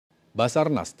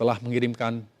Basarnas telah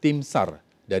mengirimkan tim SAR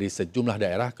dari sejumlah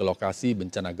daerah ke lokasi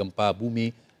bencana gempa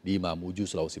bumi di Mamuju,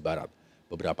 Sulawesi Barat.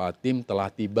 Beberapa tim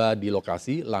telah tiba di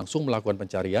lokasi langsung melakukan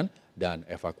pencarian dan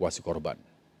evakuasi korban.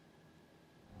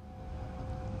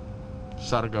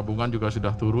 SAR gabungan juga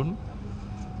sudah turun,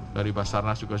 dari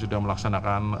Basarnas juga sudah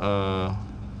melaksanakan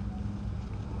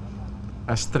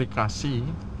ekstrikasi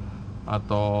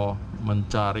atau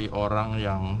mencari orang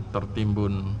yang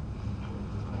tertimbun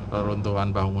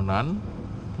reruntuhan bangunan.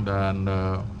 Dan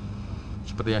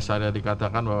seperti yang saya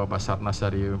dikatakan bahwa Basarnas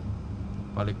dari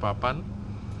Balikpapan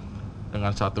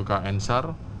dengan 1 KN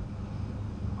SAR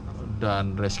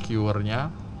dan rescuernya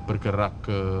bergerak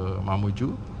ke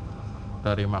Mamuju.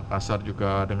 Dari Makassar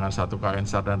juga dengan 1 KN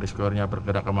SAR dan rescuernya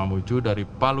bergerak ke Mamuju. Dari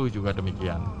Palu juga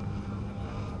demikian.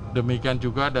 Demikian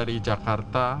juga dari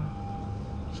Jakarta,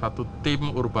 1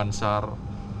 tim urban SAR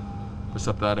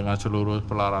beserta dengan seluruh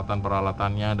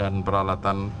peralatan-peralatannya dan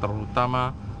peralatan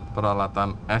terutama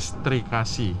peralatan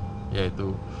ekstrikasi,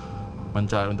 yaitu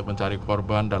untuk mencari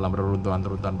korban dalam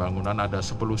reruntuhan-reruntuhan bangunan. Ada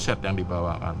 10 set yang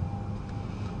dibawakan.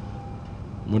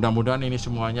 Mudah-mudahan ini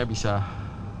semuanya bisa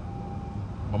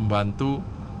membantu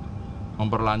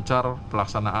memperlancar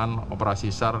pelaksanaan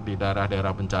operasi SAR di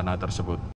daerah-daerah bencana tersebut.